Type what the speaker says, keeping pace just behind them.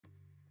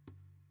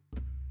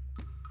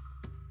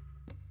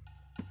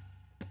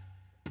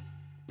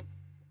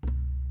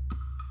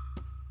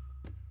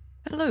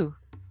Hello,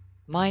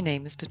 my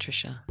name is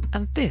Patricia,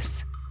 and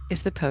this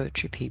is the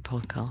Poetry Pea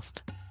podcast.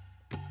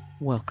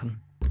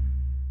 Welcome.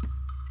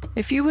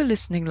 If you were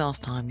listening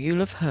last time,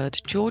 you'll have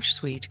heard George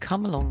Swede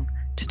come along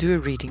to do a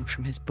reading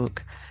from his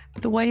book,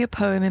 The Way a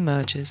Poem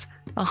Emerges,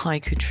 a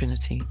Haiku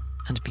Trinity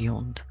and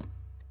Beyond.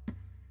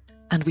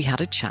 And we had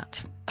a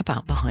chat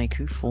about the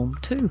haiku form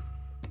too.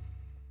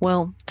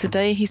 Well,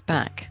 today he's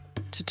back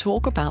to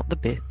talk about the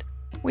bit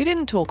we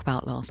didn't talk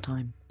about last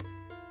time,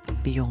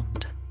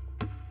 beyond.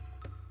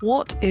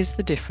 What is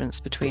the difference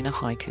between a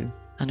haiku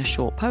and a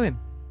short poem?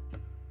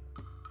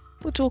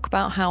 We'll talk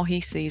about how he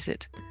sees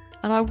it,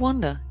 and I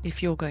wonder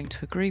if you're going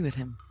to agree with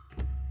him.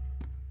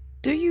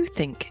 Do you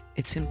think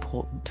it's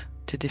important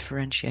to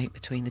differentiate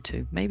between the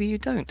two? Maybe you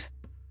don't.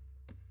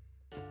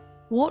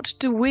 What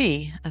do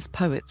we, as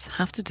poets,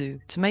 have to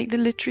do to make the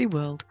literary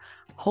world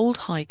hold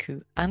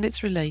haiku and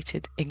its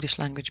related English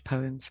language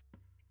poems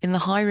in the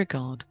high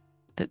regard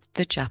that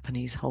the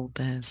Japanese hold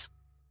theirs?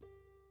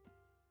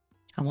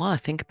 And while I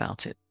think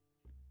about it,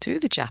 do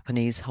the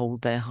Japanese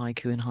hold their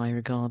haiku in high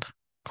regard?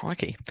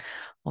 Crikey,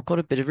 I've got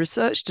a bit of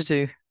research to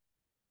do.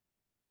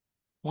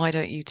 Why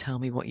don't you tell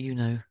me what you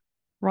know?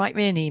 Write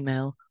me an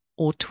email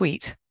or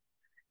tweet.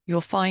 You'll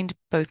find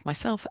both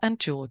myself and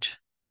George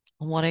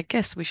on what I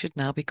guess we should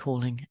now be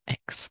calling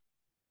X.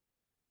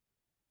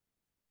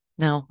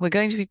 Now, we're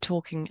going to be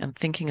talking and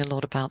thinking a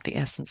lot about the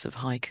essence of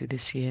haiku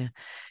this year,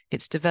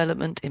 its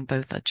development in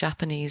both the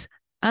Japanese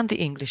and the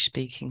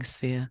English-speaking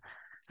sphere,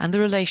 and the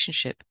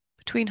relationship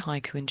between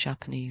haiku in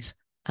Japanese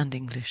and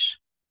English.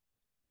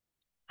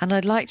 And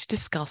I'd like to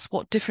discuss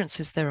what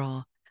differences there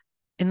are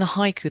in the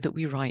haiku that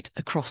we write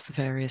across the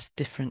various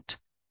different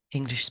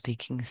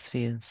English-speaking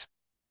spheres.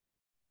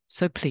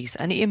 So please,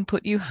 any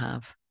input you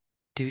have,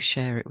 do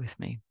share it with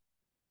me.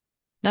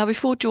 Now,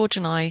 before George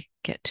and I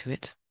get to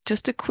it,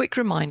 just a quick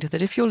reminder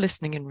that if you're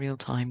listening in real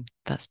time,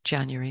 that's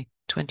January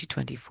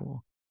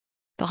 2024,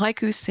 the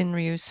haiku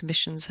senryu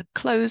submissions have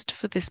closed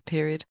for this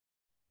period,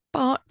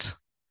 but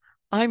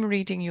I'm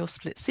reading your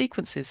split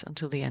sequences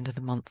until the end of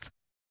the month.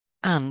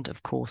 And,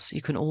 of course,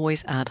 you can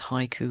always add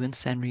haiku and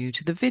senryu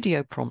to the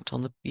video prompt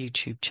on the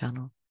YouTube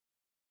channel.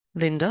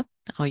 Linda,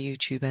 our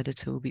YouTube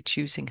editor, will be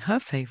choosing her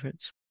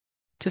favourites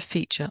to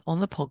feature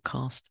on the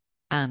podcast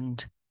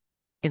and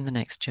in the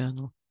next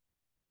journal.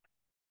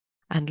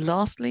 And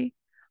lastly,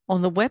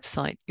 on the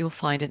website, you'll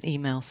find an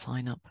email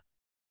sign-up.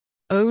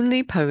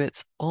 Only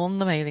poets on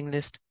the mailing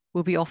list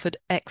will be offered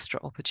extra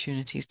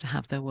opportunities to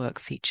have their work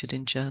featured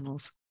in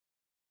journals.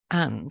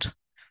 And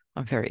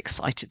I'm very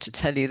excited to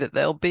tell you that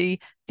there'll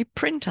be a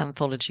print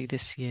anthology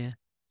this year.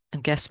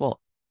 And guess what?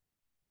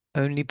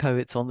 Only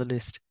poets on the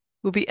list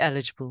will be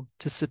eligible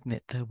to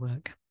submit their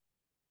work.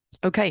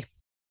 Okay,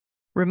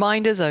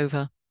 reminders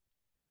over.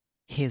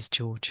 Here's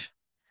George.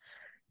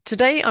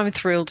 Today, I'm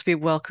thrilled to be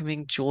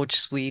welcoming George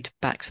Swede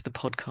back to the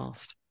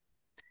podcast.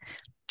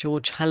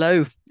 George,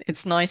 hello.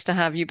 It's nice to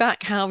have you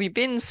back. How have you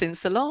been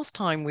since the last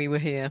time we were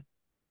here?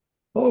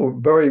 Oh,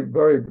 very,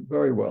 very,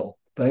 very well.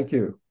 Thank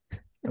you.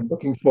 I'm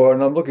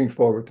looking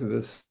forward to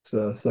this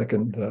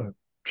second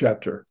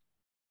chapter.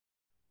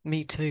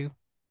 Me too.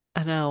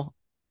 And now,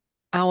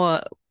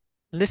 our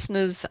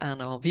listeners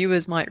and our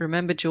viewers might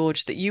remember,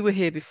 George, that you were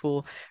here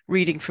before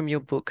reading from your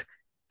book,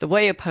 The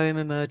Way a Poem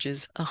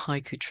Emerges, a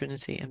Haiku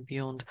Trinity and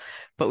Beyond.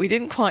 But we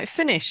didn't quite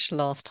finish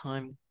last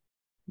time.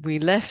 We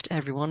left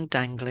everyone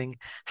dangling,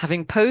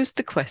 having posed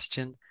the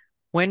question,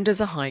 when does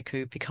a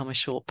haiku become a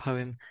short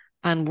poem?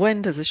 And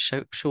when does a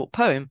short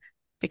poem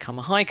become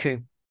a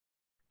haiku?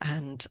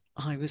 And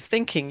I was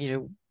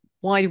thinking,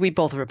 why do we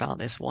bother about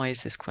this? Why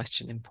is this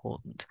question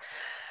important?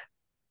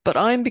 But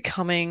I'm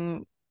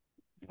becoming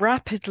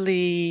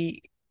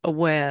rapidly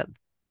aware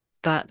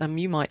that, and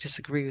you might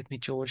disagree with me,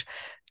 George,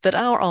 that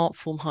our art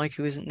form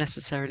haiku isn't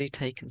necessarily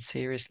taken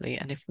seriously.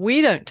 And if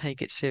we don't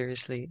take it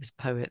seriously as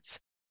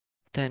poets,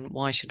 then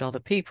why should other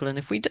people? And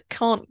if we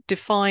can't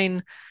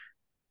define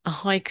a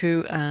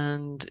haiku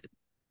and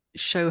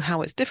show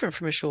how it's different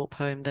from a short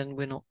poem, then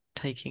we're not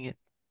taking it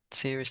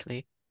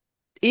seriously.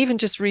 Even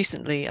just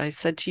recently, I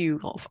said to you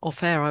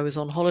off air, I was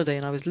on holiday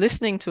and I was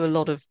listening to a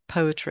lot of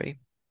poetry,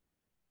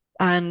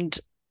 and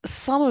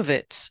some of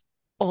it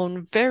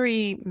on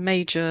very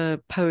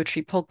major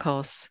poetry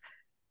podcasts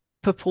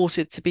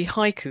purported to be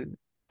haiku.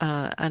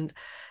 And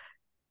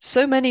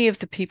so many of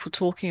the people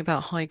talking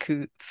about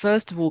haiku,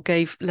 first of all,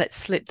 let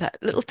slip that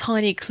little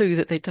tiny clue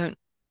that they don't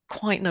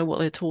quite know what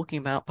they're talking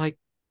about by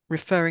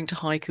referring to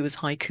haiku as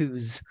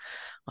haikus.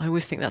 I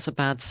always think that's a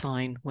bad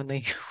sign when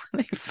they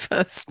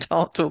first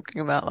start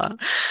talking about that.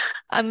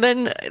 And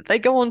then they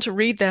go on to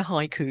read their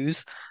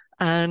haikus,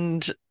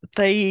 and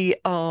they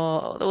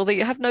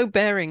have no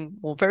bearing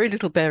or very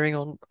little bearing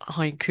on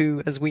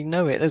haiku as we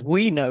know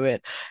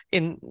it,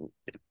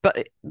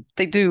 but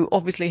they do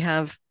obviously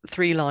have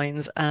 3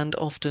 lines and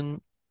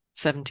often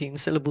 17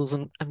 syllables,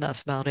 and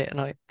that's about it.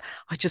 And I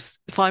just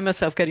find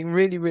myself getting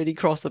really, really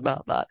cross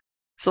about that.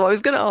 So I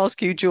was going to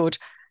ask you, George,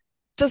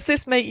 does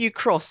this make you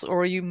cross,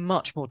 or are you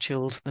much more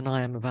chilled than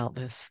I am about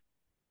this?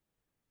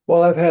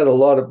 Well, I've had a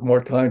lot of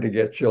more time to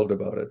get chilled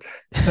about it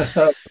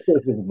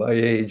because of my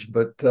age,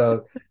 but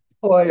oh,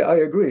 I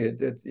agree.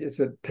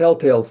 It's a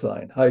telltale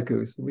sign.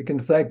 Haikus. We can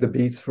thank the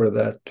Beats for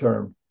that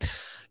term. True.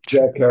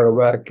 Jack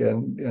Kerouac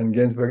and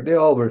Ginsberg, they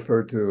all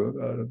refer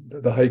to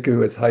the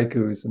haiku as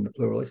haikus in the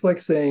plural. It's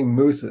like saying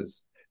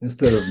mooses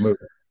instead of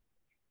moose,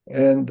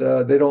 and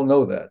they don't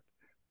know that.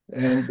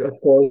 And of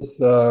course,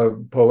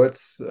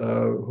 poets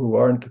who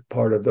aren't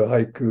part of the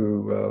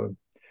haiku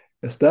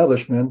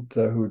establishment,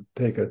 who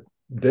take a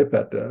dip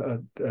at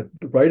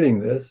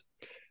writing this,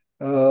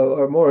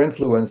 are more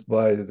influenced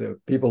by the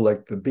people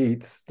like the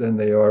Beats than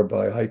they are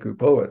by haiku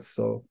poets.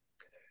 So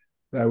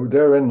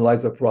therein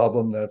lies a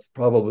problem that's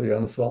probably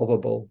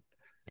unsolvable.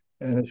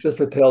 And it's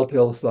just a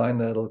telltale sign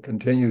that it'll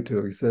continue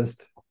to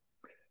exist.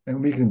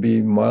 And we can be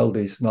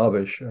mildly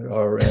snobbish at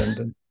our end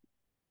and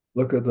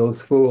look at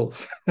those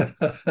fools.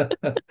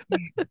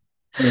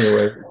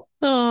 Anyway,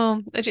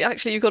 Oh,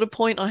 actually, you got a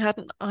point. I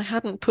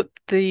hadn't put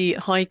the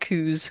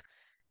haikus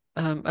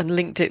and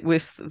linked it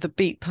with the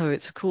beat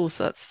poets. Of course,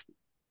 that's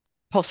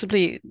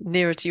possibly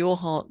nearer to your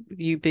heart,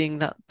 you being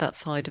that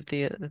side of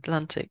the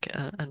Atlantic,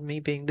 and me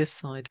being this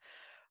side.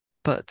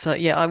 But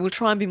yeah, I will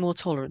try and be more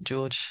tolerant,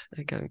 George,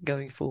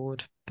 going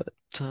forward. But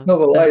no,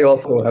 well, I no.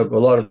 also have a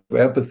lot of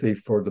empathy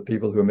for the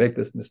people who make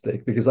this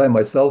mistake because I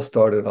myself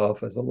started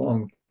off as a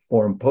long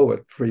form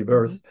poet, free Mhm.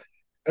 verse,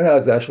 and I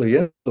was actually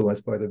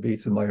influenced by the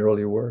Beats in my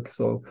early work.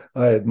 So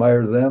I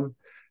admire them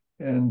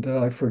and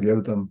I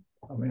forgive them.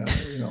 I mean,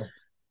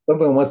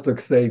 someone wants to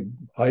say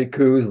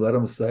haikus, let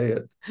them say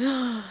it.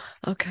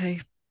 Okay,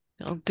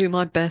 I'll do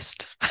my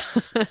best.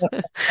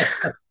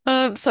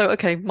 So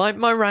okay,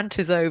 my rant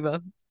is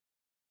over.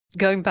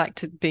 Going back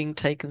to being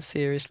taken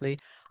seriously,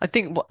 I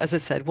think, as I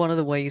said, one of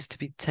the ways to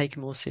be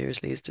taken more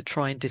seriously is to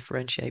try and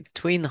differentiate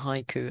between the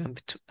haiku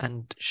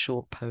and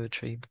short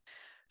poetry.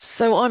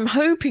 So I'm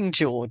hoping,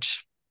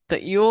 George,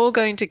 that you're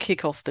going to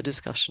kick off the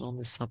discussion on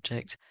this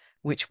subject,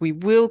 which we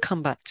will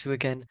come back to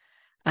again.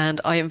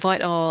 And I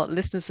invite our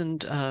listeners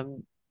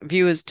and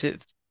viewers to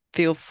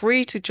feel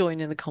free to join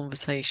in the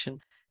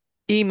conversation.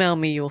 Email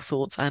me your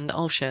thoughts and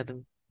I'll share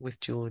them with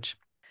George.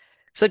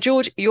 So,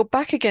 George, you're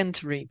back again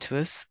to read to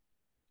us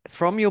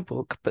from your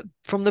book, but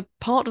from the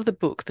part of the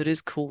book that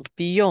is called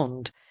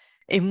Beyond,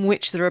 in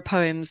which there are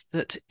poems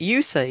that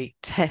you say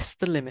test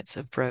the limits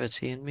of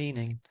brevity and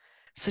meaning.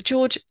 So,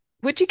 George,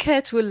 would you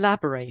care to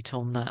elaborate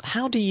on that?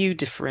 How do you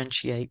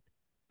differentiate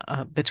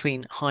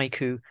between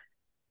haiku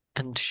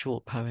and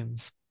short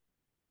poems?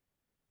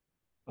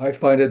 I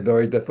find it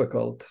very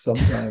difficult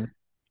sometimes.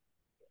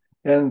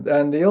 And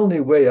the only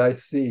way I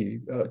see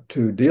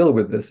to deal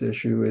with this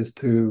issue is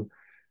to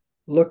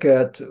look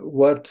at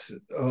what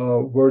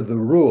were the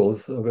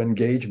rules of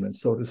engagement,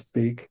 so to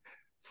speak,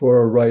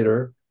 for a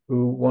writer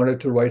who wanted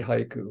to write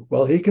haiku.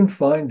 Well, he can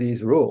find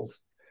these rules,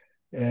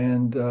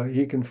 and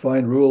he can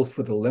find rules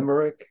for the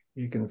limerick,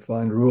 he can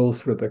find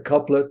rules for the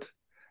couplet,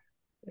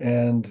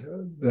 and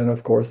then,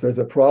 of course, there's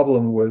a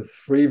problem with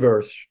free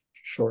verse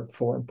short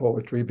form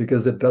poetry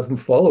because it doesn't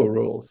follow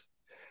rules.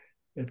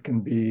 It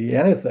can be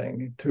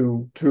anything,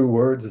 two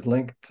words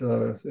linked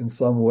in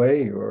some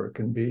way, or it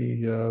can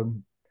be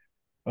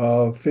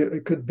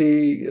it could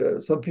be,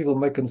 some people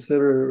might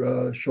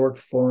consider short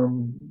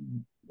form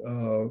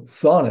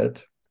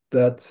sonnet.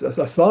 That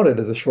a sonnet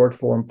is a short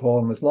form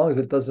poem as long as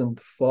it doesn't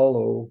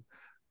follow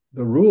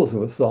the rules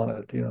of a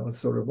sonnet. It's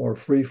sort of more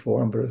free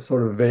form, but it's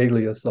sort of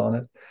vaguely a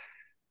sonnet.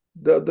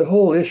 The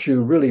whole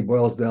issue really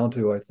boils down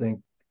to, I think,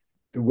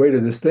 the way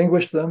to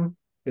distinguish them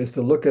is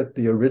to look at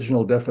the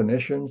original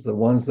definitions, the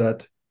ones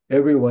that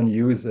everyone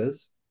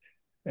uses,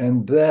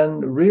 and then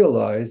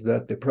realize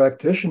that the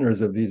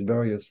practitioners of these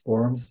various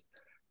forms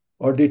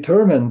are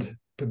determined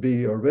to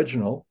be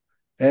original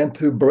and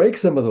to break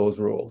some of those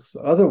rules.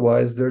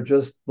 Otherwise, they're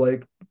just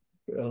like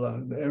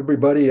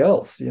everybody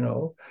else.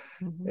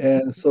 Mhm.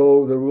 And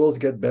so the rules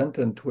get bent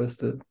and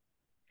twisted.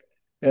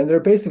 And there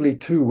are basically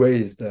two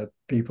ways that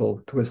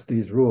people twist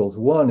these rules.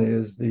 One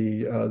is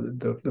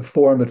the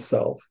form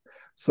itself.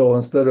 So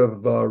instead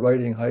of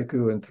writing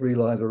haiku in 3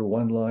 lines or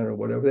 1 line or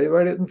whatever, they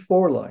write it in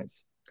 4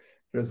 lines.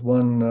 There's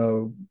one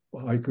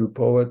haiku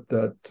poet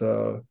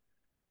that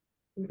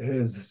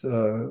his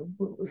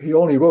he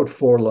only wrote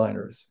 4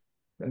 liners,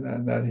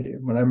 and that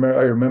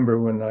I remember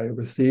when I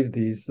received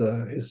these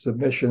his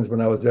submissions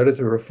when I was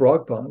editor of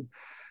Frog Pond,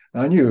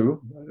 I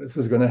knew this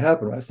was going to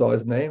happen. I saw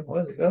his name,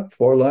 well, yeah,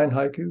 4 line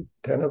haiku,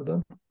 10 of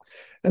them,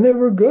 and they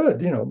were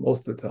good,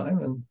 most of the time,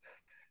 and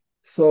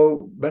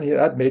so but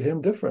that made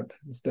him different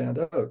and stand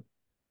out.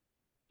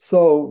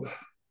 So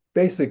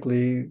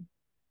basically,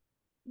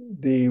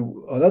 the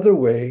another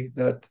way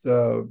that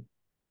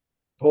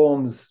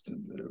poems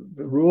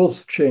the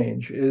rules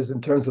change is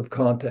in terms of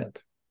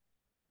content.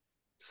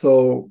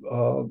 So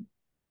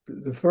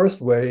the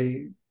first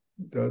way,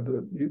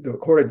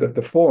 according to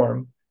the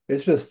form,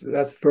 it's just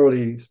that's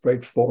fairly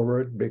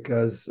straightforward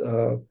because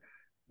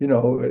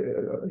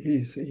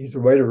he's a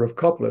writer of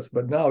couplets,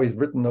 but now he's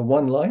written a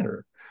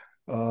one-liner,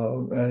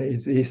 and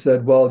he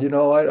said, well,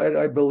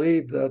 I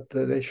believe that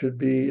they should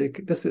be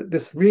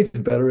this reads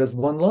better as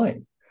 1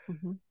 line.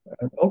 Mhm.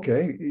 And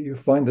okay, you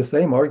find the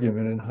same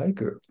argument in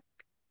haiku.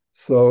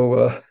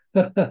 So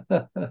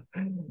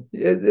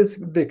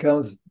it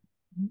becomes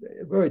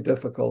very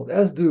difficult,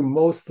 as do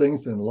most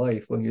things in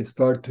life. When you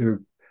start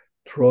to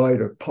try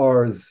to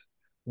parse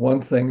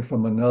one thing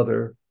from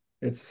another,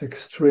 it's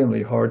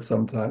extremely hard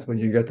sometimes when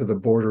you get to the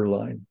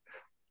borderline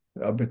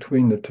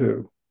between the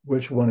two.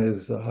 Which one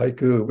is a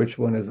haiku? Which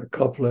one is a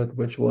couplet?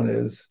 Which one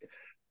is,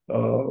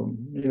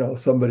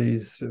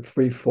 somebody's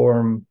free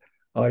form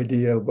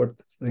idea of what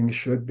things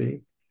should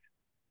be?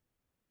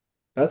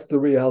 That's the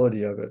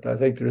reality of it. I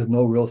think there's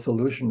no real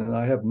solution, and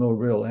I have no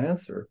real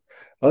answer,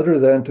 other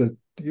than to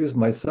use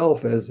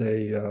myself as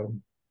a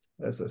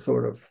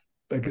sort of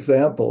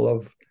example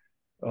of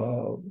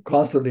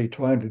constantly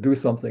trying to do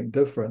something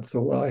different.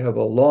 So I have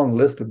a long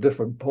list of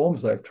different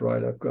poems I've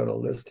tried. I've got a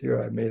list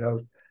here I made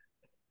out.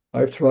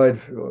 I've tried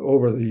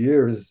over the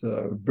years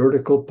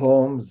vertical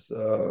poems,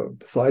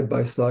 side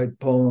by side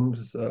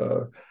poems,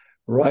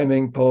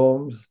 rhyming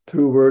poems,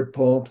 2 word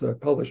poems.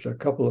 I've published a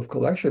couple of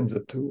collections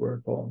of 2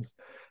 word poems.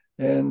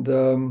 And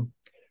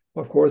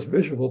of course,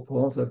 visual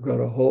poems. I've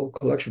got a whole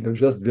collection of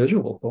just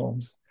visual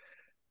poems.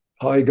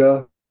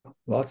 Haiga,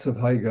 lots of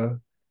haiga,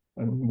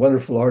 and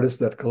wonderful artists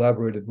that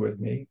collaborated with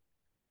me.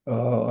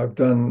 I've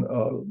done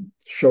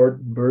short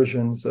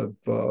versions of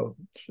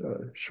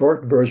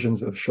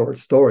short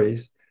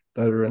stories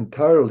that are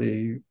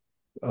entirely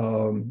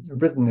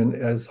written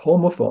as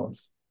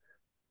homophones.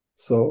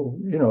 So,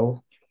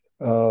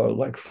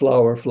 like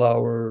flower,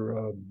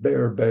 flower,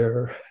 bear,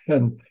 bear,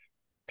 and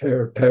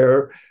pair,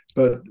 pair,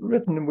 but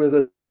written with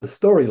a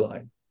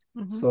storyline.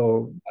 Mhm.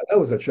 So that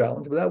was a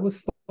challenge, but that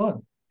was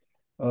fun.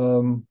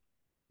 Um,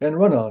 and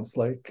run-ons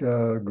like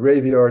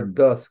graveyard,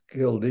 dusk,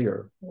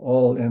 killdeer,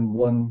 all in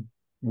one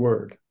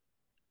word.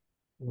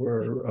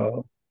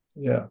 Were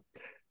yeah,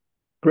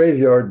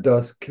 graveyard,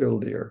 dusk,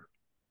 killdeer.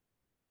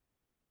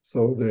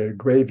 So the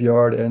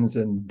graveyard ends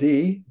in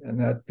D, and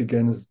that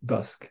begins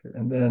dusk.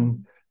 And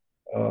then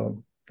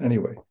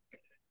anyway,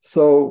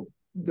 so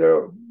there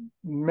are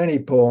many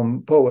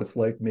poets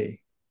like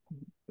me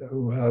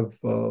who have,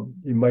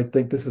 you might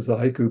think this is a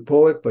haiku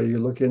poet, but you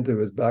look into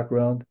his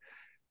background.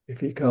 If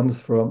he comes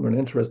from an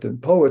interest in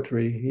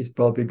poetry, he's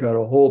probably got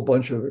a whole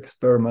bunch of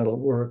experimental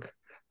work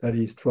that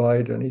he's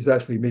tried, and he's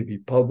actually maybe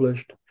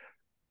published,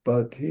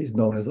 but he's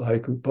known as a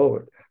haiku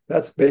poet.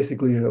 That's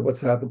basically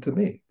what's happened to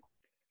me.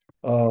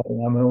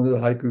 I'm known as a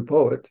haiku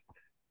poet.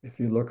 If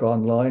you look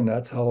online,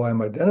 that's how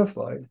I'm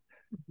identified.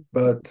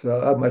 But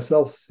I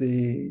myself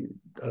see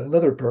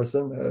another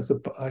person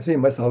I see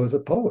myself as a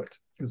poet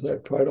because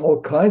I've tried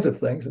all kinds of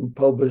things and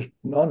published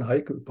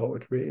non-haiku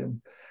poetry.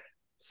 And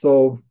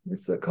so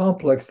it's a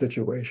complex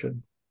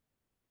situation.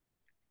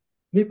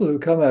 People who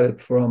come at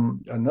it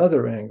from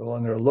another angle,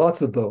 and there are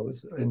lots of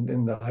those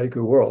in the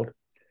haiku world,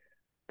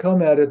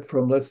 come at it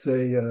from, let's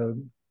say, a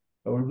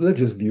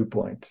religious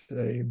viewpoint,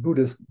 a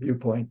Buddhist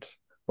viewpoint,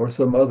 or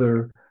some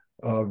other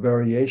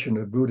variation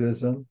of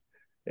Buddhism.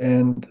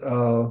 And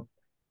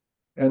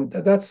and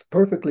that's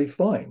perfectly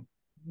fine.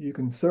 You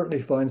can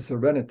certainly find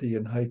serenity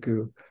in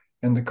haiku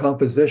and the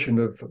composition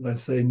of,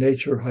 let's say,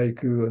 nature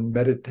haiku and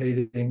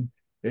meditating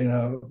in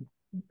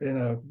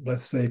a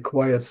let's say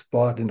quiet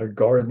spot in a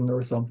garden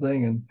or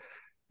something, and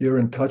you're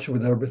in touch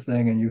with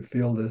everything and you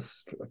feel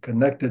this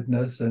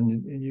connectedness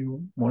and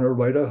you want to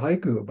write a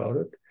haiku about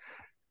it.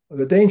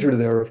 The danger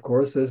there, of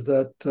course, is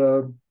that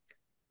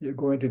you're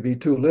going to be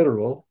too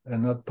literal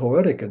and not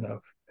poetic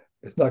enough.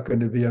 It's not going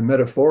to be a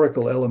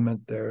metaphorical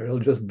element there. It'll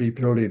just be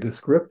purely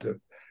descriptive.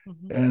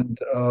 Mhm. And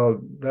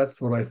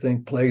that's what I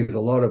think plagues a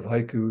lot of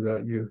haiku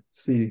that you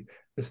see,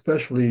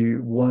 especially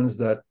ones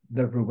that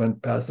never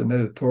went past an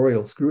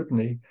editorial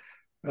scrutiny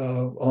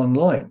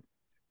online.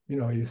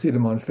 You see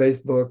them on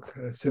Facebook,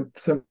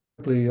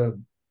 simply a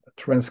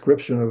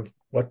transcription of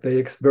what they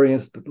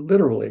experienced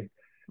literally.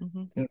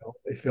 Mhm.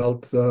 They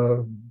felt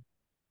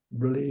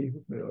really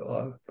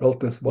felt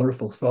this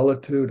wonderful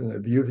solitude and the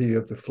beauty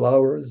of the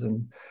flowers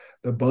and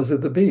the buzz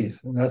of the bees,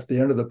 and that's the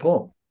end of the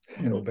poem.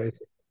 Mhm.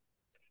 Basically.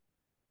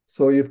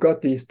 So you've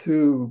got these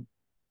two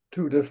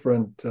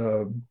different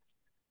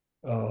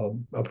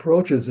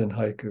approaches in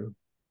haiku.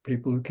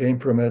 People who came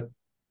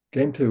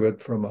to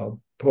it from a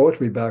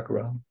poetry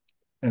background,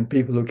 and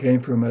people who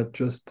came from it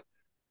just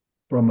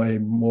from a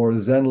more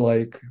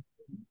Zen-like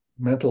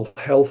mental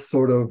health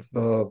sort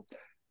of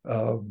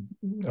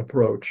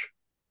approach.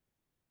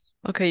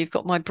 Okay, you've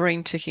got my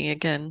brain ticking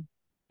again,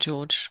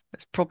 George.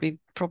 It's probably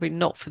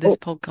not for this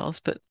Oh,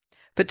 podcast,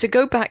 but to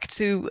go back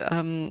to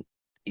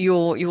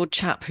your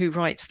chap who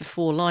writes the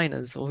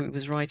four-liners or who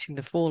was writing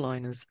the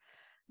four-liners,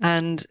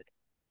 and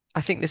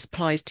I think this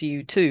applies to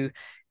you too.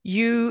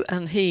 You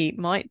and he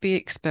might be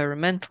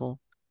experimental,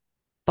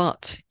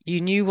 but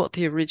you knew what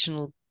the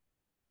original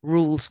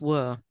rules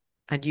were,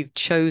 and you've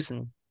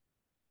chosen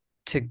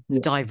to yeah.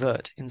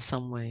 divert in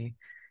some way.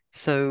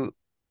 So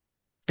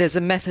there's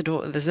a method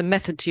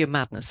to your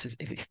madness,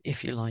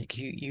 if you like.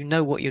 You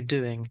know what you're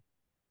doing.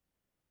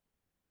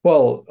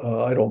 Well,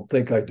 I don't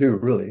think I do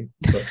really,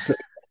 but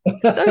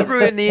Don't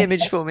ruin the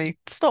image for me.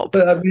 Stop.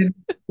 But I mean,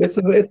 it's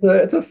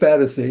a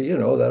fantasy,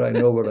 that I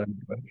know what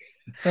I'm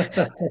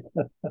doing.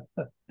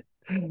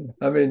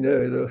 I mean,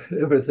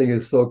 everything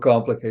is so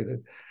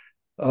complicated.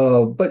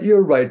 But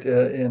you're right.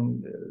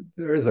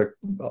 There is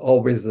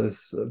always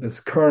this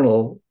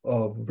kernel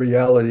of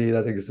reality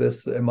that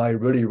exists. Am I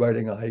really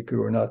writing a haiku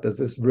or not? Does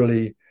this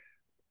really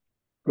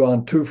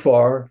gone too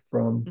far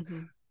from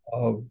Mhm.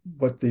 uh,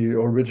 what the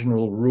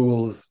original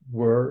rules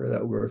were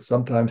that were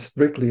sometimes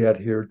strictly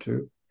adhered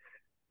to?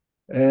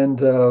 And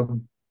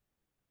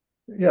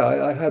yeah,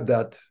 I had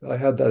that. I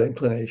had that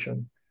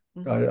inclination.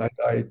 Mhm.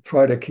 I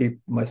try to keep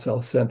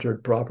myself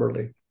centered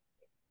properly.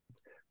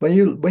 When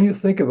you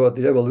think about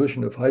the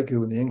evolution of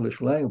haiku in the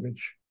English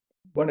language,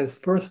 when it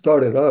first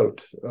started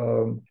out,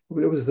 it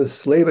was this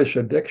slavish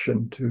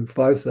addiction to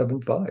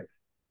 575.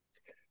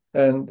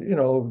 And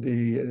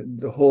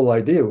the whole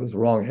idea was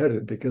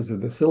wrong-headed because of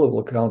the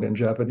syllable count in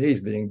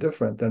Japanese being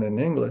different than in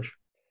English.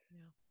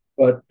 Yeah.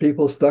 But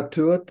people stuck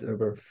to it. They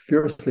were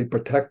fiercely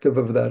protective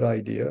of that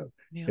idea.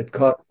 Yeah. It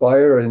caught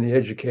fire in the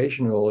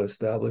educational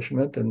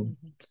establishment, and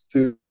Mhm.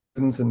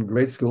 students in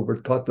grade school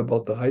were taught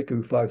about the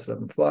haiku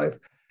 575.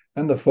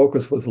 And the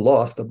focus was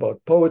lost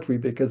about poetry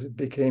because it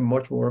became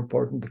much more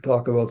important to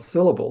talk about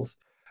syllables.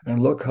 Yeah.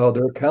 And look how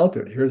they're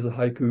counted. Here's a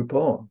haiku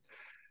poem.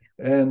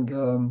 And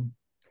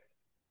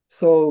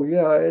so,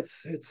 yeah,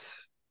 it's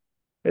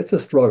a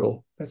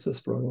struggle. It's a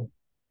struggle.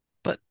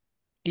 But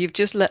you've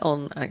just let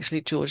on,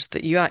 actually, George,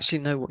 that you actually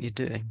know what you're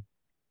doing.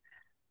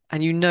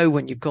 And you know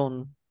when you've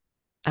gone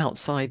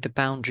outside the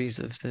boundaries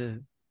of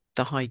the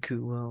haiku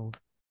world.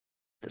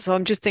 So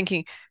I'm just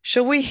thinking,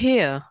 shall we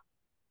hear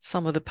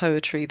some of the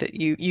poetry that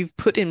you've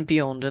put in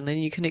Beyond, and then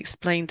you can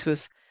explain to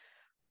us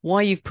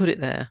why you've put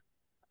it there,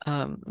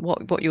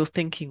 what your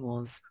thinking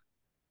was.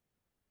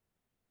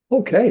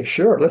 Okay,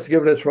 sure. Let's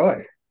give it a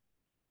try.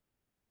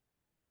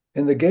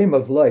 In the game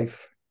of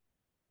life,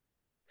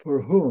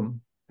 for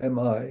whom am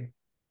I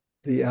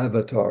the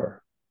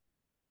avatar?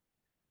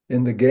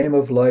 In the game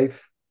of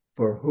life,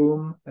 for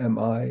whom am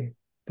I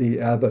the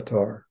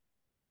avatar?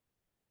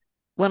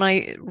 When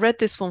I read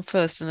this one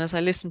first, and as I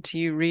listened to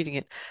you reading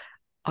it,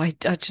 I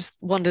just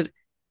wondered,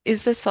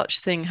 is there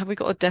such thing? Have we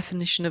got a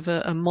definition of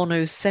a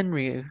mono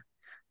senryu?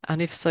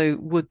 And if so,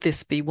 would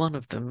this be one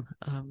of them?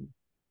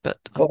 But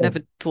I've Oh, never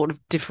thought of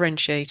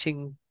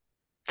differentiating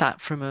that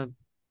from a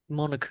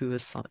monoku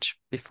as such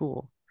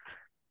before.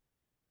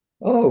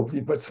 oh,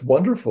 it's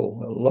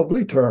wonderful. A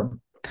lovely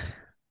term.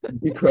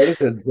 Be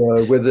credited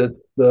with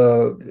its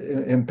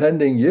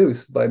impending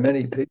use by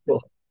many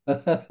people.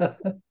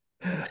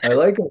 I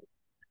like it.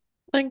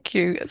 Thank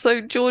you.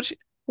 So, George,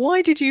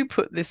 why did you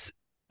put this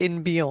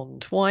in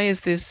Beyond? Why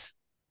is this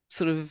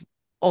sort of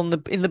on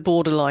the in the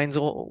borderlines,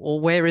 or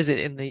where is it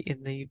in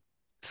the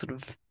sort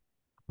of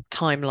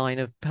timeline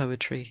of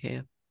poetry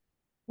here?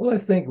 Well, I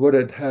think what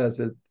it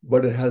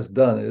has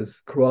done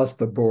is cross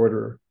the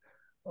border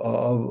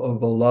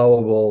of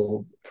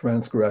allowable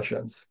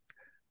transgressions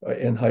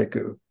in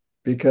haiku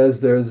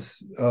because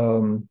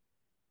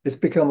it's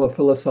become a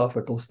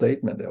philosophical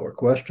statement or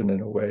question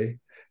in a way,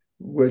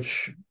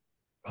 which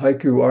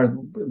haiku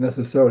aren't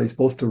necessarily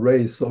supposed to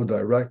raise so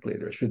directly.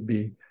 There should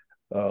be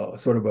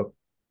sort of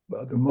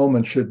the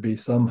moment should be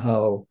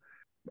somehow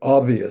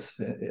obvious,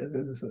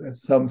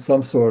 some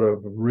sort of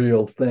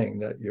real thing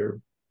that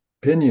you're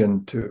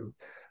pinioned to.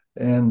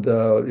 And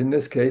in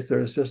this case,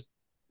 there's just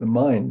the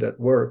mind at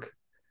work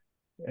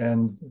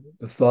and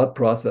the thought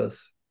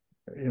process,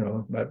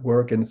 at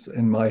work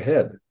in my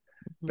head,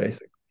 Mhm.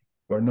 basically,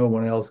 where no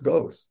one else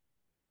goes.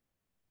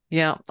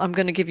 Yeah, I'm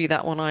going to give you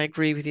that one. I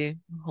agree with you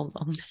on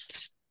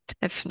this,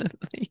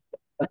 definitely.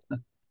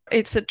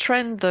 It's a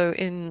trend, though,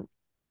 in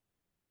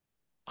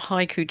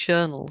haiku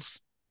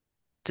journals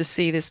to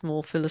see this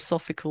more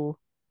philosophical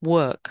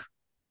work.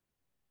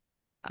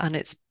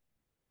 And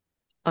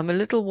I'm a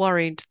little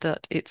worried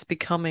that it's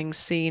becoming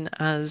seen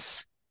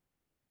as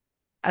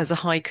a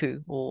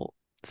haiku or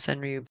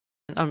senryu.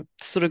 And I'm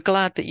sort of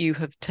glad that you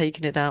have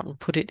taken it out and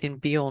put it in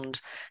Beyond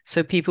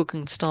so people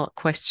can start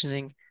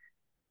questioning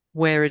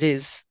where it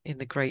is in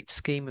the great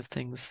scheme of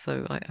things.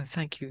 So I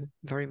thank you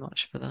very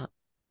much for that.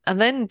 And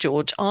then,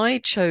 George, I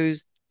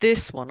chose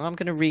this one. I'm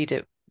going to read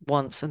it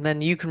once and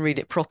then you can read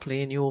it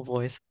properly in your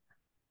voice.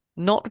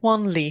 Not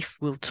one leaf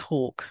will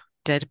talk,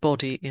 dead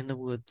body in the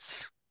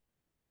woods.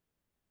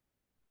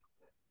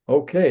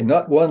 Okay,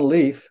 not one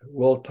leaf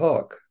will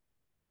talk.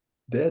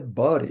 Dead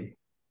body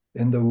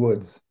in the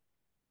woods.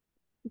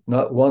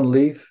 Not one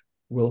leaf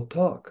will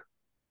talk.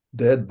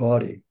 Dead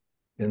body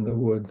in the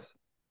woods.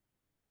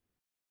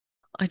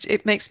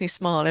 It makes me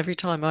smile every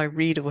time I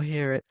read or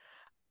hear it.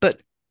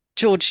 But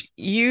George,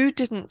 you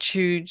didn't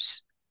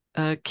choose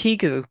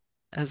Kigu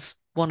as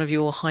one of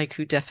your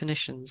haiku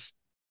definitions.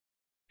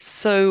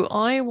 So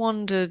I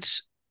wondered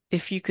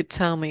if you could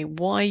tell me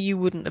why you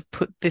wouldn't have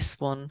put this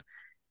one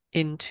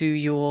into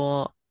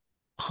your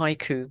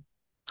haiku,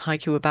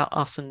 haiku about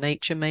us and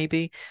nature,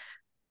 maybe.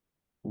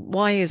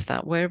 Why is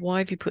that? Why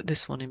have you put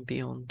this one in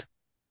Beyond?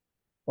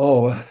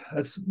 Oh,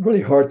 that's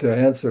really hard to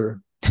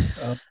answer.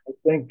 I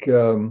think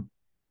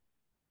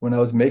when I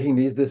was making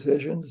these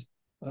decisions,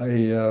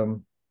 I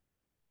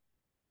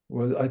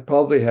I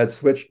probably had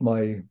switched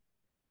my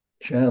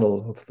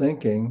channel of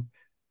thinking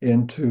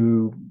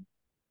into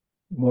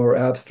more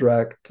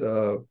abstract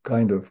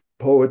kind of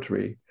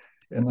poetry.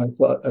 And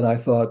I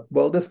thought,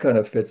 well, this kind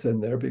of fits in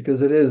there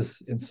because it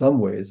is in some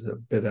ways a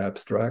bit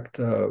abstract.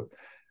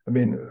 I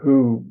mean,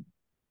 who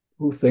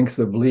thinks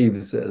of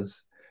leaves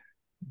as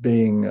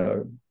being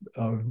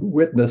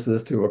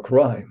witnesses to a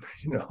crime,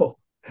 you know?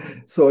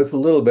 So it's a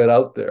little bit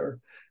out there,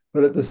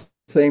 but at the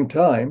same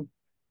time,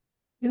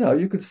 you know,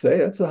 you could say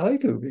it's a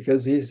haiku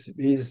because he's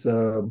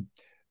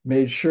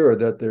made sure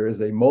that there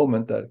is a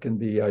moment that can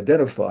be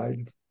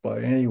identified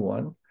by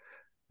anyone.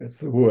 It's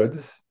the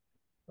woods.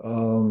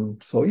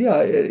 So yeah,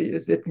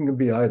 it can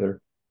be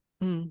either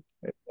Mm.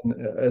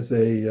 as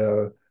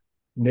a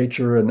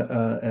nature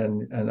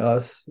and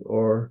us,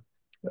 or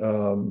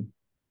um,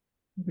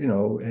 you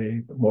know,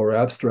 a more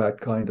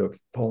abstract kind of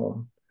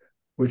poem,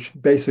 which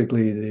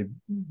basically the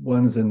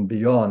ones in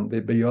Beyond,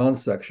 the Beyond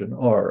section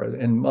are,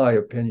 in my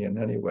opinion,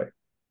 anyway.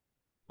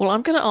 Well,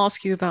 I'm going to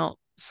ask you about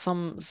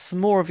some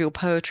more of your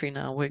poetry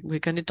now. We're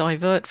going to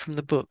divert from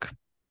the book.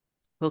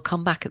 We'll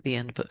come back at the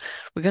end, but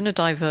we're going to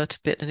divert a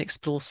bit and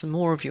explore some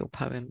more of your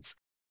poems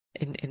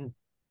in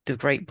the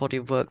great body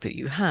of work that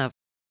you have.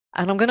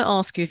 And I'm going to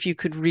ask you if you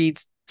could read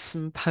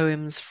some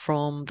poems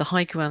from the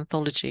Haiku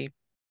anthology,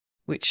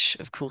 which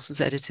of course was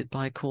edited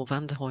by Cor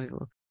van der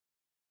Heuvel.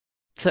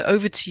 So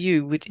over to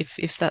you,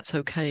 if that's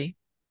okay.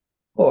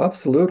 Oh,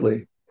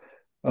 absolutely.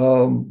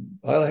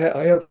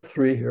 I have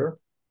three here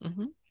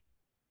Hmm.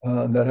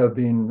 that have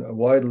been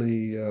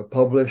widely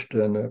published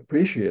and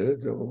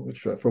appreciated,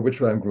 for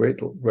which I'm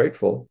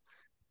grateful.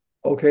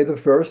 Okay, the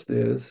first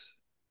is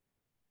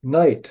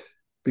night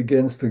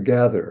begins to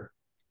gather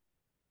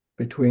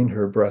between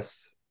her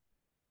breasts.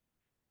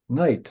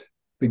 Night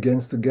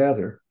begins to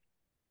gather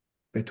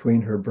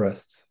between her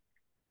breasts.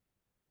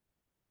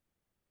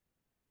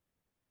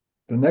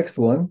 The next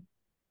one,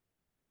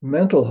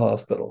 mental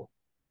hospital.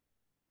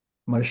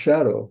 My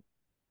shadow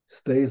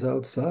stays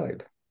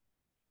outside.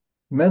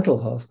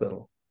 Mental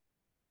hospital.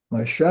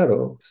 My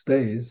shadow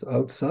stays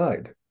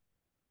outside.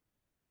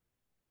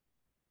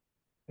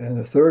 And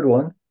the third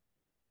one,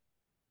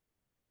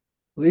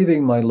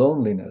 leaving my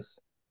loneliness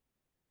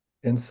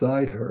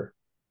inside her.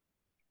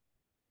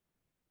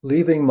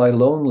 Leaving my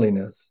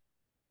loneliness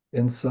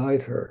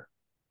inside her.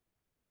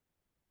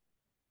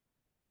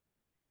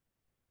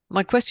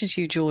 My question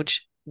to you,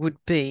 George, would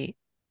be,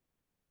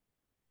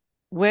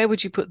 where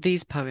would you put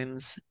these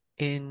poems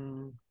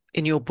in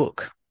your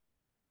book?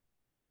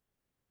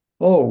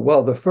 Oh,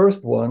 well, the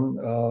first one,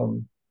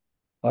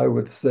 I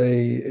would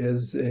say,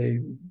 is a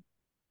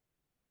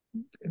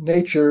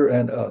nature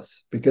and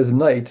us, because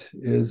night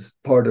is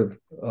part of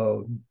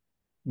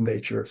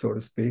nature, so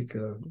to speak,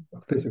 a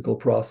physical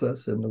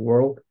process in the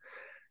world.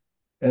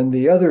 And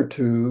the other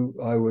two,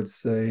 I would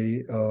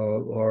say,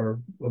 are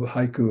a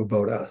haiku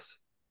about us.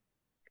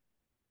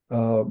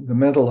 The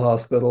mental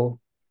hospital,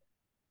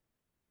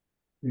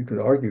 you could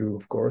argue,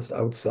 of course,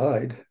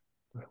 outside.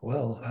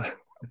 Well,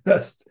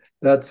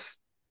 that's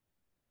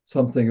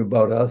something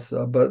about us.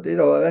 But you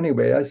know,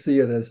 anyway, I see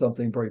it as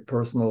something very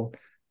personal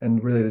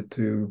and related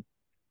to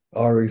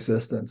our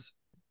existence.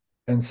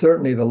 And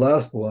certainly the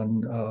last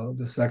one,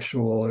 the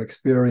sexual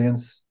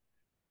experience,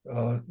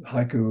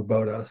 haiku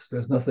about us.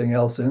 There's nothing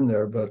else in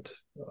there but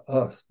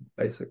us,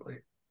 basically.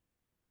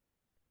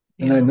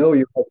 And I Yeah, know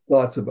you have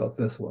thoughts about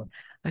this one.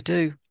 I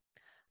do.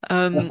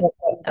 Um,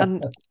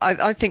 and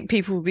I think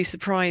people will be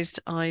surprised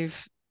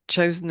I've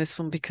chosen this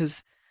one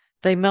because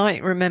they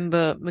might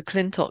remember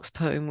McClintock's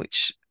poem,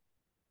 which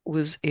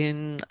was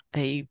in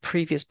a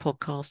previous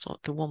podcast,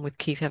 the one with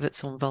Keith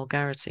Evetts on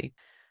vulgarity,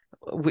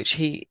 which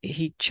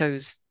he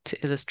chose to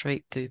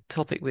illustrate the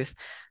topic with.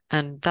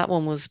 And that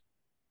one was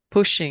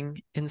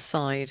pushing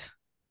inside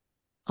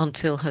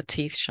until her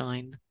teeth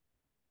shine,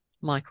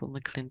 Michael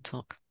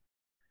McClintock.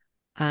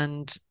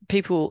 And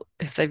people,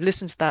 if they've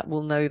listened to that,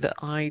 will know that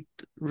I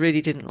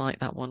really didn't like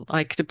that one.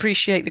 I could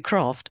appreciate the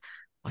craft.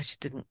 I just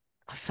didn't.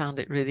 I found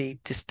it really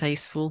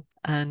distasteful.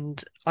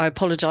 And I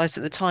apologized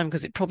at the time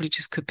because it probably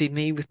just could be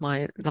me with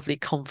my lovely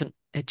convent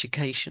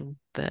education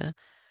there.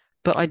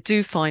 But I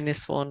do find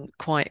this one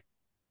quite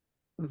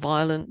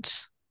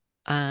violent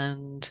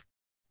and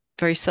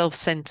very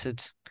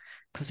self-centered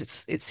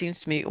because it seems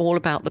to me all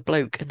about the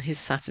bloke and his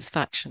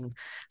satisfaction.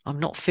 I'm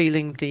not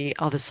feeling the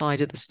other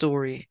side of the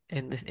story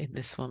in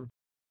this one.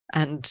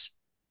 And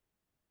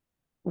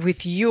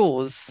with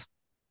yours,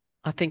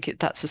 I think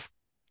that's a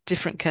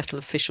different kettle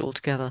of fish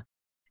altogether.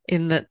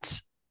 In that,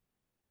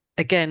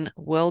 again,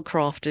 well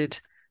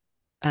crafted,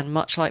 and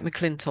much like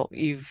McClintock,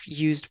 you've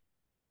used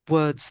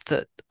words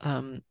that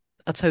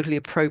are totally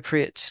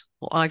appropriate,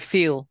 or I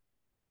feel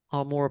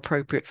are more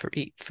appropriate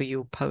for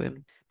your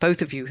poem.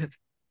 Both of you have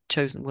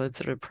chosen words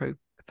that are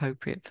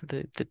appropriate for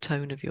the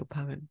tone of your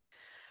poem.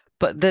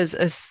 But there's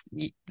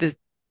the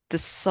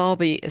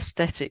Sabi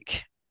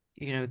aesthetic,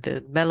 you know,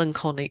 the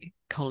melancholy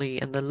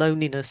and the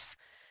loneliness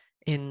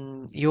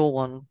in your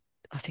one,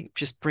 I think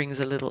just brings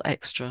a little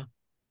extra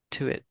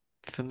to it.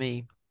 for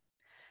me.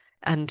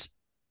 And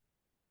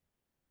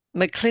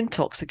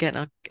McClintock's, again,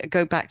 I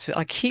go back to it.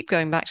 I keep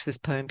going back to this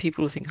poem.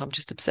 People will think I'm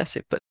just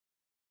obsessive, but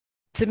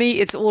to me,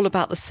 it's all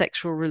about the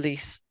sexual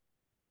release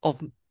of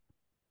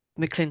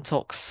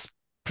McClintock's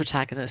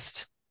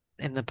protagonist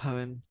in the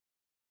poem.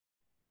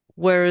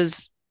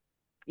 Whereas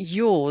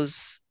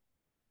yours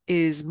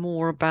is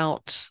more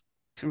about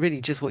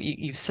really just what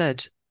you've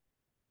said,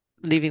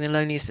 leaving the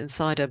loneliest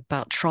inside,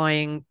 about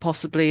trying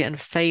possibly and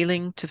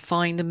failing to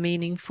find a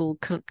meaningful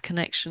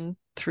connection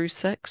through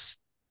sex.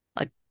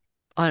 I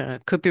I don't know,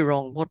 could be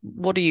wrong.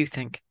 What do you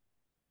think?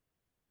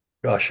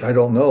 Gosh, I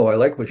don't know. I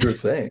like what you're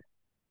saying.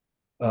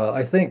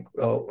 I think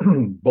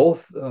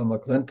both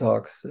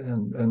McClintock's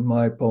and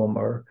my poem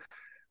are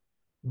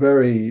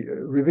very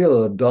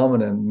reveal a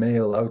dominant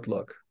male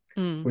outlook,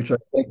 Mm, which I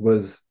think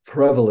was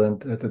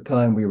prevalent at the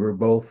time we were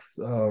both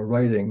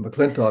writing.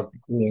 McClintock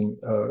being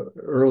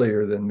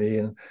earlier than me,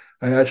 and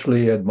I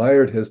actually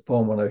admired his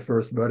poem when I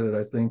first read it.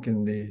 I think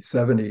in the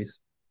 '70s.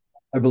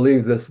 I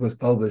believe this was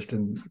published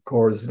in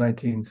Core's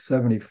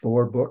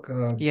 1974 book,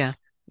 yeah,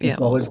 yeah, it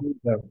was. Anthology.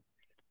 Yeah.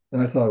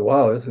 And I thought,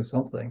 wow, this is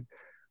something.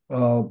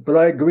 But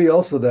I agree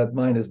also that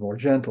mine is more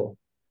gentle.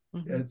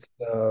 Hmm. It's,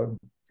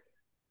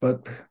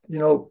 but you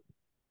know,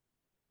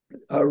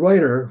 a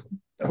writer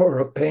or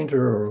a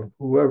painter or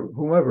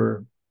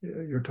whoever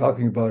you're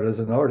talking about as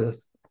an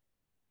artist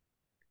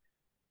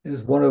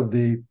is one of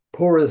the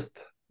poorest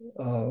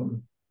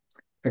um,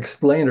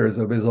 explainers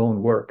of his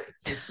own work.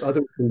 It's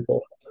other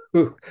people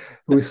who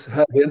who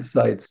have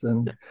insights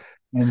and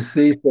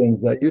see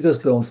things that you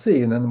just don't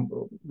see. And then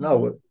now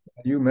Hmm. what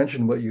you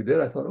mentioned what you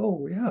did, I thought,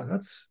 oh yeah,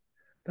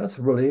 that's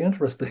really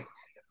interesting.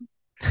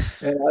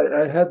 And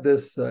I had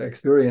this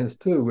experience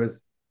too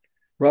with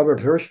Robert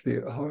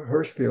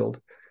Hirschfield,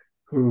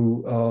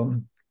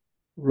 who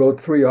wrote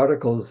 3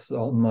 articles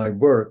on my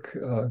work,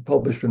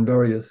 published in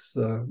various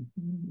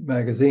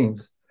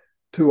magazines,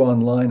 2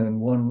 online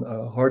and 1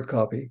 hard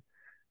copy.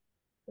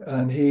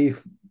 And he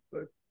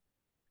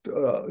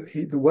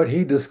what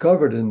he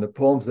discovered in the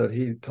poems that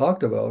he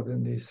talked about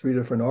in these 3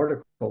 different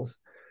articles,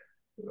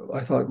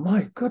 I thought,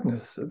 my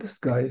goodness, this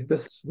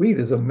Swede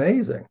is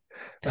amazing.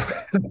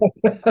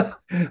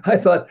 I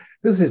thought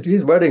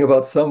he's writing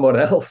about someone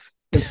else,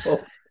 you know.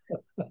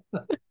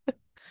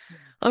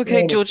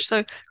 Okay, And George.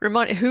 So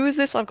remind who is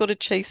this? I've got to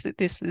chase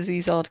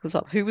these articles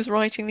up. Who was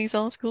writing these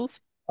articles?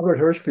 Robert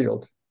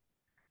Hirschfield.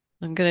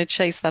 I'm going to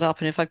chase that up,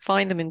 and if I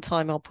find them in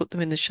time, I'll put them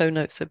in the show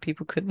notes so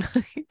people can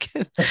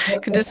can,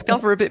 can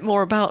discover a bit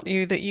more about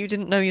you that you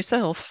didn't know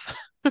yourself.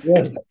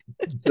 Yes,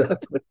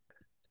 exactly.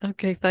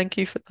 Okay, thank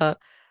you for that.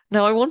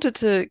 Now, I wanted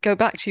to go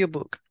back to your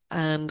book,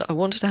 and I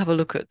wanted to have a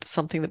look at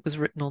something that was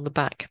written on the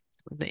back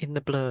in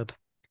the blurb.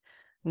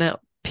 Now,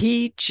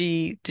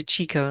 P.G.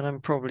 DeChico, and I'm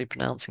probably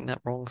pronouncing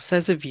that wrong,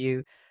 says of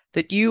you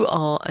that you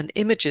are an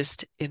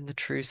imagist in the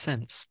true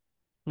sense.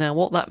 Now,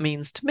 what that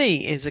means to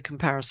me is a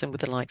comparison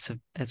with the likes of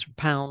Ezra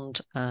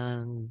Pound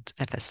and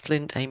F.S.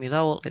 Flint, Amy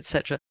Lowell,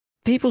 etc.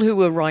 People who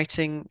were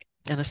writing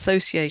an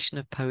association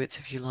of poets,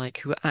 if you like,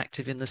 who were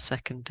active in the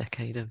second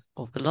decade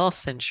of the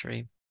last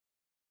century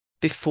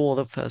before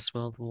the First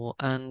World War.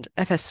 And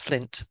F.S.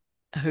 Flint,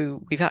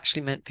 who we've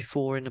actually met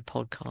before in a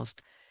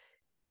podcast,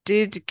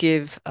 did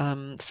give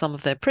some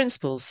of their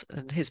principles,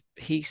 and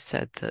he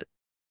said that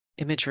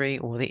imagery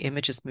or the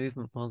imagist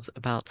movement was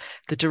about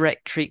the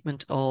direct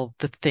treatment of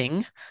the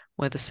thing,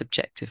 whether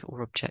subjective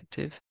or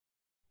objective.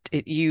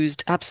 It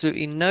used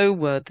absolutely no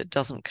word that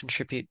doesn't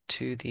contribute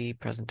to the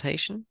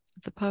presentation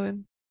of the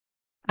poem.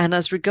 And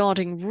as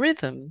regarding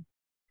rhythm,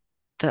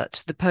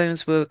 that the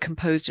poems were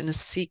composed in a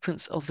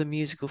sequence of the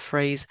musical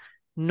phrase,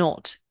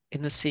 not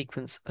in the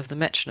sequence of the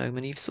metronome.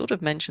 And you've sort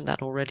of mentioned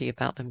that already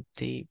about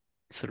the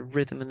sort of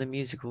rhythm and the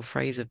musical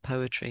phrase of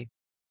poetry.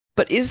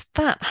 But is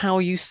that how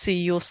you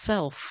see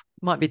yourself?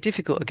 Might be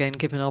difficult again,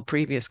 given our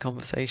previous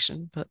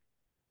conversation, but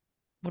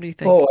what do you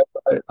think? Oh,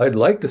 I'd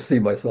like to see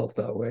myself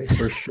that way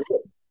for sure.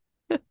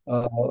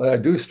 I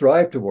do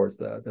strive towards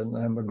that, and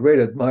I'm a great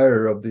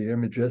admirer of the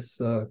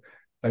Imagists.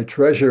 I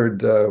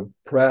treasured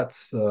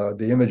Pratt's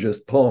 "The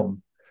Imagist"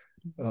 poem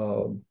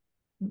uh,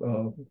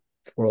 uh,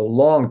 for a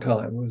long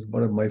time. It was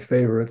one of my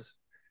favorites,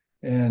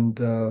 and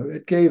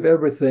it gave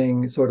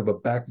everything sort of a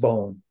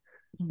backbone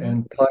Mm-hmm.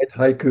 and tied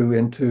haiku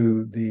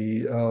into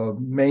the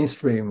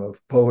mainstream of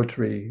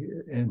poetry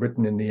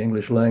written in the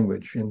English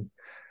language. And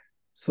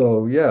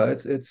so, yeah,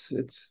 it's.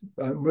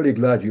 I'm really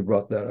glad you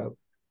brought that up.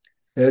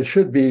 It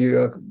should be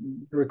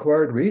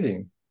required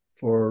reading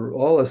for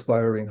all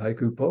aspiring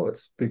haiku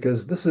poets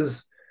because this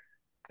is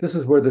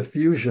where the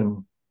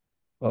fusion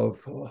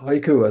of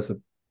haiku as a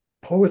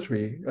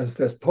poetry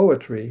as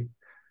poetry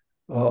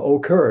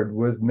occurred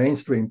with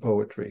mainstream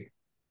poetry.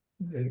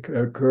 It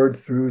occurred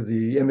through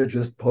the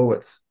Imagist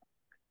poets,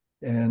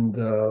 and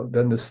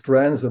then the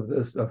strands of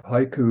this of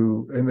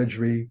haiku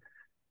imagery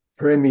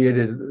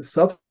permeated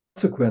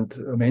subsequent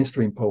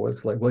mainstream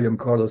poets like William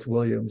Carlos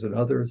Williams and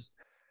others.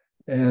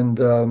 And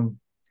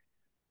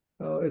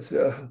it's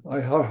I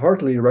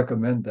heartily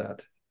recommend that.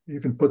 You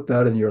can put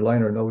that in your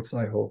liner notes,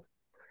 I hope.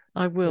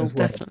 I will as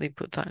well. definitely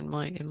put that in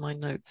my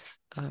notes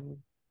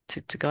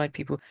to guide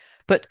people.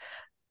 But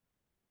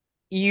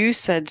you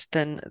said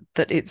then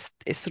that it's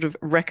sort of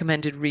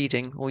recommended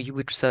reading, or you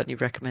would certainly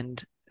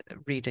recommend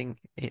reading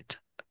it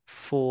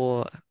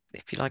for,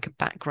 if you like, a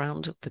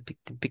background of the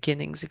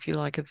beginnings, if you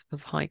like, of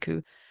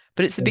haiku.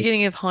 But it's the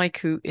beginning of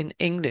haiku in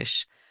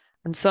English.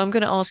 And so I'm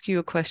going to ask you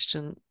a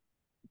question,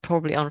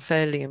 probably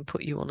unfairly, and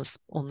put you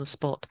on the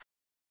spot.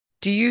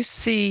 Do you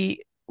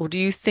see, or do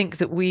you think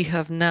that we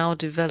have now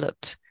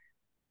developed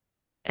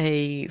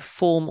a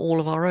form all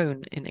of our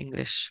own in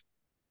English,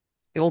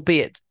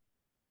 albeit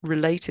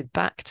related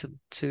back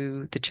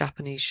to the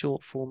Japanese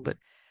short form? But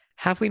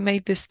have we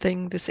made this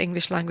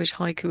English language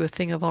haiku, a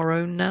thing of our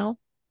own now?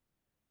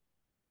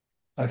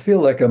 I feel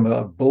like I'm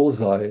a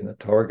bullseye in a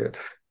target.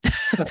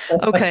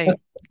 Okay,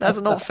 that's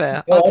not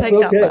fair. I'll No, that's take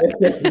that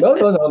okay. back. No,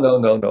 no, no, no,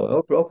 no, no,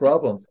 no, no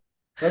problem.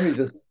 Let me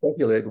just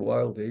speculate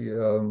wildly.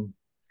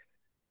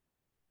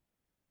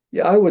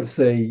 Yeah, I would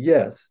say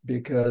yes,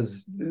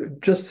 because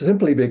just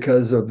simply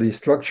because of the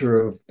structure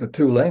of the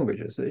two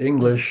languages. Mm,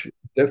 English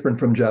different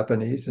from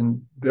Japanese,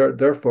 and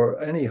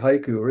therefore any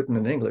haiku written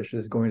in English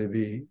is going to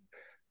be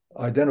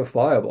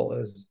identifiable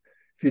as,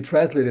 if you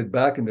translate it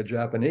back into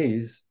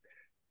Japanese,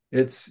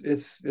 it's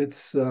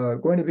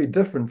going to be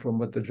different from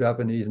what the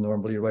Japanese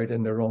normally write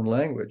in their own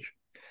language.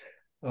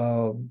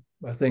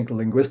 I think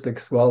linguistic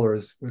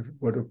scholars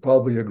would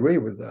probably agree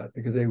with that,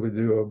 because they would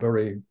do a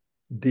very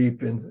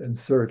deep in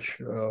search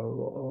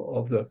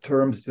of the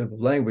terms of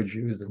language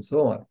used and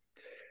so on.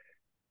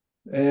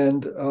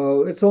 And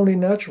it's only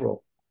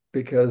natural,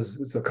 because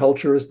the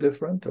culture is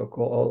different,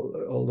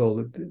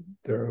 although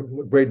there are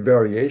a great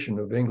variation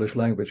of English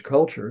language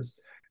cultures.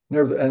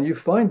 And you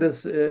find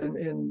this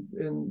in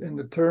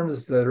the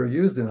terms that are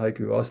used in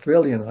haiku.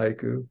 Australian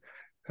haiku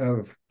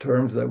have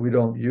terms that we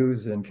don't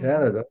use in mhm,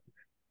 Canada.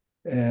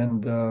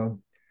 And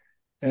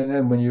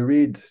then when you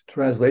read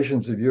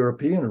translations of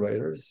European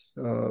writers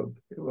of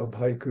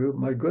haiku,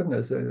 my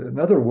goodness,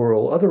 another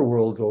world, other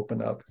worlds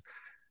open up.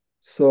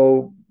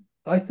 So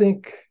I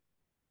think,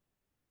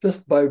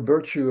 just by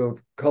virtue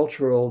of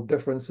cultural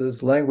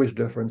differences, language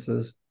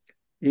differences,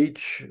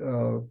 each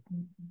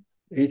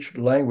each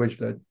language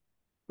that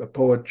a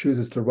poet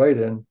chooses to write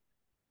in,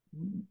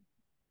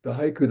 the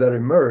haiku that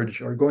emerge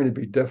are going to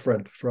be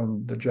different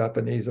from the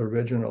Japanese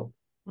original.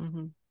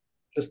 mhm.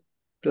 Just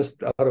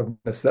just out of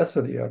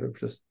necessity, out of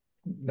just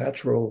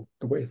natural,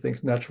 the way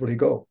things naturally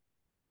go.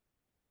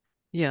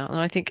 Yeah, and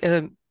I think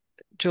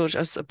George,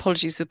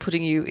 apologies for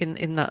putting you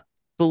in that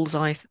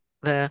bullseye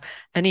there.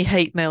 Any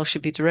hate mail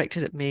should be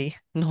directed at me,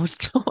 not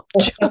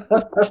George.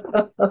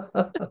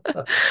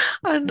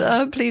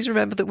 And please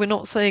remember that we're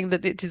not saying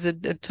that it is a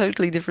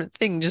totally different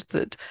thing, just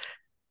that,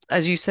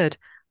 as you said,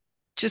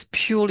 just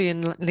purely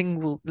in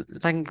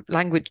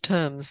language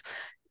terms,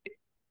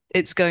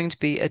 it's going to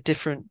be a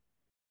different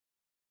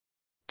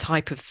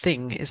type of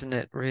thing, isn't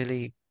it,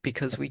 really?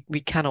 Because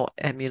we cannot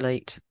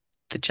emulate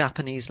the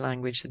Japanese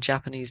language. The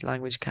Japanese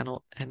language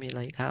cannot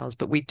emulate ours,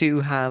 but we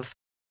do have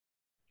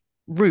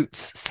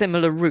roots,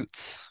 similar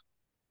roots,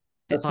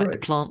 That's like the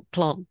right.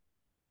 plant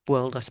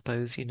world, I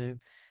suppose,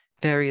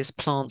 various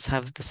plants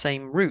have the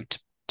same root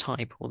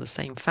type or the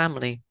same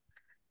family,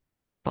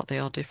 but they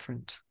are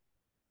different.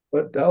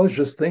 But I was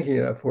just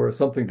thinking, for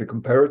something to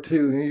compare it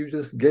to, you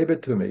just gave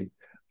it to me.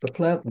 The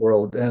plant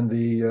world and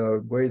the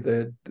way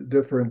that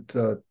different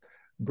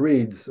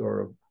breeds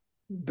or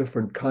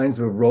different kinds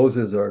of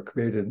roses are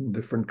created in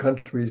different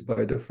countries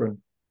by different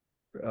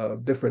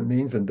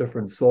means and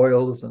different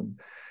soils,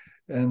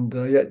 and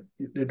yet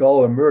it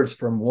all emerged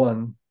from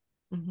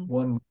Hmm.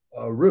 one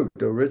root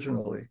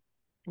originally.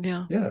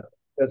 Yeah, Yeah,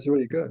 that's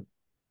really good.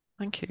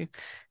 thank you.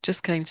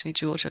 Just came to me,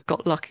 George. I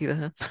got lucky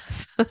there.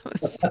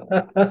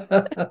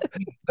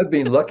 I've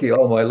been lucky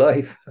all my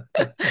life.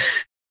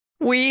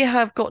 We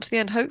have got to the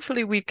end.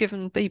 Hopefully, we've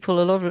given people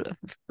a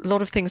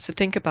lot of things to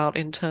think about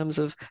in terms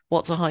of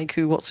what's a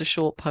haiku, what's a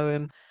short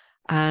poem,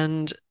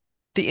 and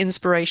the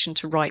inspiration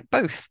to write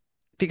both.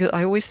 Because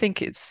I always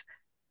think it's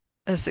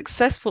a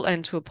successful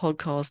end to a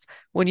podcast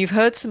when you've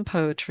heard some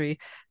poetry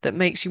that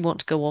makes you want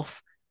to go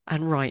off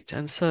and write.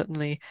 And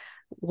certainly,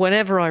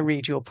 whenever I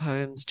read your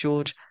poems,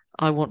 George,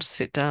 I want to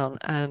sit down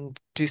and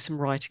do some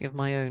writing of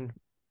my own.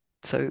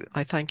 So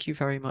I thank you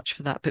very much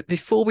for that. But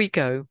before we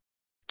go,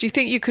 do you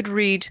think you could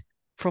read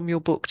from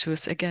your book to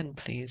us again,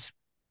 please?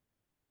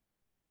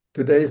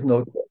 Today's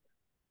notebook,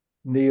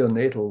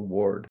 neonatal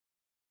ward.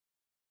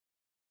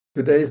 Mm.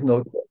 Today's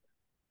notebook,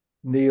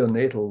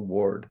 neonatal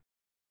ward.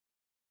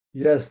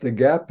 Yes, the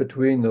gap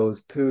between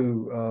those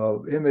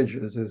two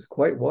images is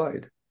quite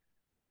wide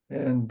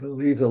and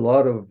leaves a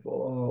lot of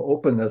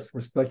openness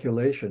for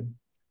speculation.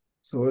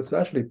 So it's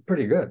actually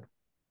pretty good.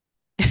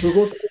 Who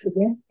wrote this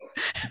again?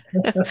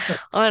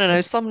 I don't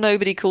know, some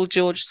nobody called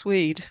George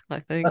Swede, I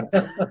think.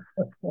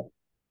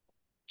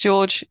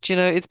 George, do you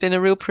know, it's been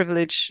a real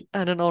privilege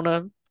and an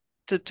honor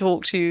to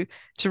talk to you,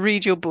 to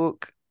read your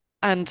book,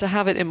 and to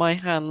have it in my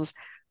hands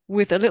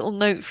with a little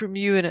note from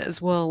you in it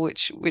as well,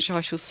 which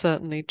I shall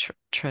certainly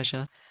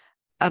treasure.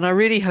 And I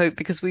really hope,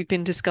 because we've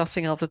been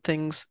discussing other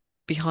things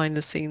behind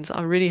the scenes,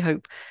 I really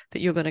hope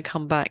that you're going to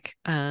come back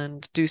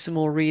and do some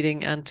more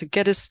reading and to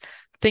get us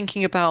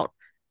thinking about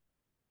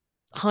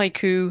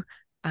haiku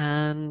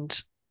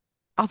and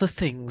other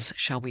things,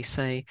 shall we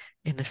say,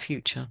 in the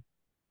future.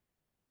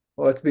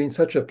 Well, it's been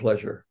such a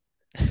pleasure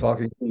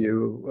talking to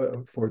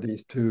you for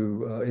these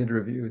two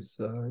interviews.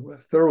 I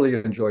thoroughly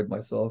enjoyed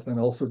myself and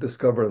also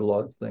discovered a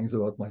lot of things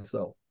about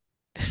myself.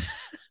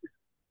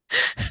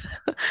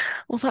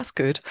 Well, that's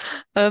good.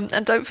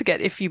 And don't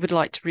forget, if you would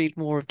like to read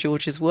more of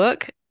George's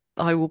work,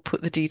 I will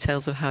put the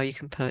details of how you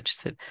can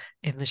purchase it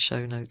in the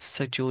show notes.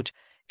 So, George,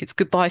 it's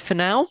goodbye for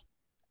now,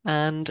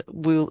 and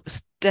we'll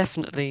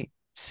definitely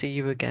see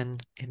you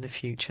again in the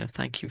future.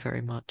 Thank you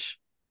very much.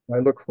 I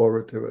look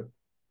forward to it.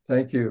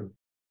 Thank you.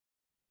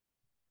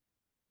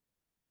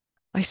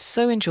 I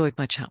so enjoyed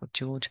my chat with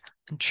George,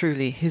 and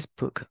truly his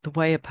book, The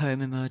Way a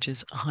Poem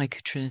Emerges, a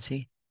Haiku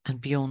Trinity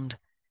and Beyond,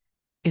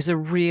 is a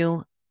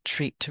real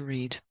treat to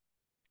read.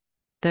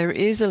 There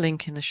is a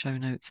link in the show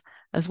notes,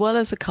 as well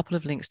as a couple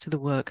of links to the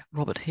work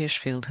Robert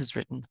Hirschfield has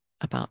written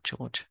about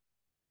George.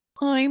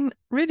 I'm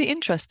really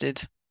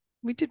interested.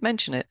 We did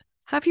mention it.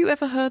 Have you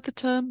ever heard the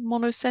term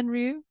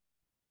mono-senryu?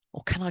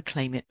 Or can I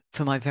claim it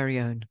for my very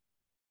own?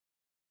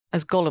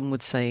 As Gollum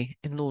would say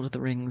in Lord of the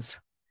Rings,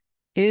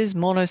 is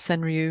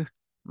mono-senryu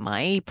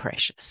my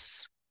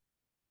precious?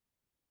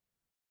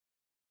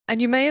 And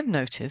you may have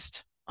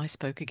noticed I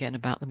spoke again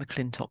about the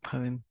McClintock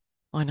poem.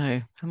 I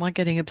know, am I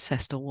getting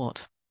obsessed or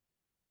what?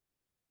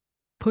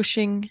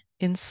 Pushing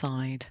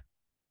inside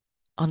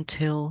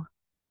until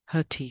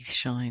her teeth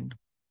shine.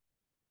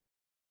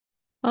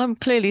 I'm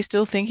clearly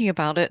still thinking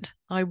about it.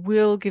 I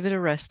will give it a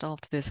rest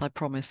after this, I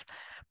promise.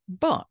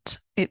 But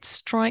it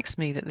strikes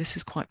me that this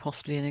is quite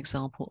possibly an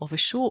example of a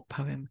short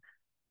poem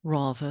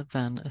rather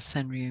than a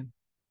senryu.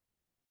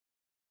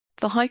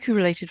 The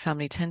haiku-related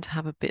family tend to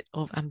have a bit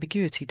of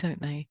ambiguity,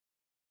 don't they?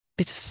 A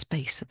bit of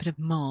space, a bit of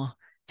ma,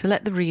 to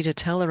let the reader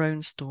tell their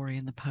own story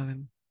in the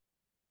poem.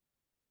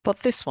 But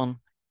this one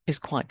is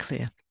quite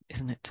clear,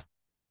 isn't it?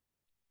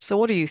 So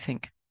what do you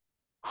think?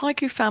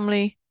 Haiku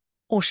family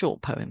or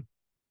short poem?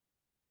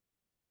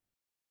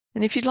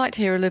 And if you'd like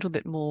to hear a little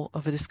bit more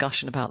of a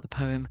discussion about the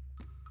poem,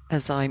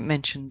 as I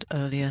mentioned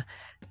earlier,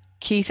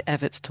 Keith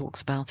Everts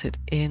talks about it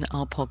in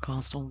our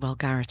podcast on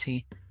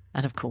vulgarity.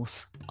 And of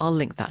course, I'll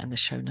link that in the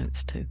show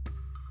notes too.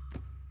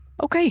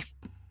 Okay.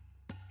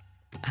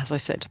 As I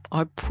said,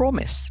 I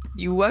promise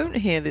you won't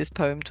hear this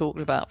poem talked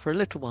about for a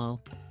little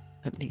while,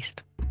 at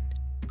least.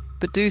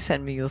 But do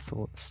send me your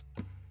thoughts.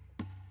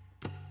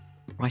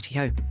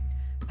 Righty-ho.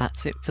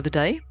 That's it for the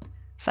day.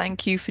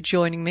 Thank you for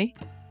joining me.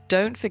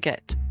 Don't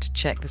forget to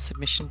check the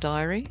submission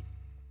diary.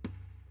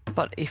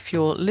 But if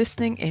you're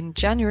listening in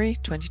January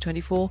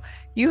 2024,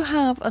 you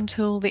have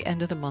until the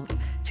end of the month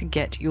to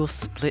get your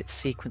split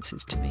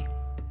sequences to me.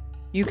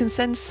 You can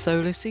send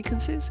solo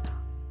sequences,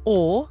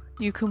 or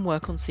you can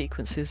work on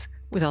sequences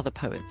with other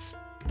poets.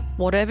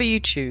 Whatever you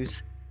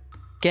choose,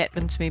 get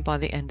them to me by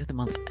the end of the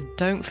month. And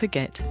don't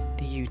forget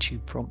the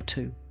YouTube prompt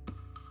too.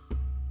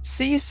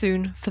 See you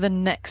soon for the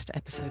next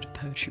episode of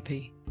Poetry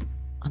P.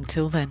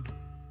 Until then,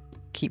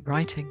 keep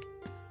writing.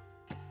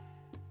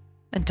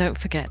 And don't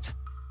forget,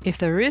 if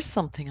there is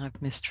something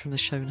I've missed from the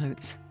show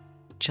notes,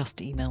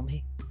 just email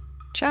me.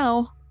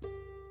 Ciao!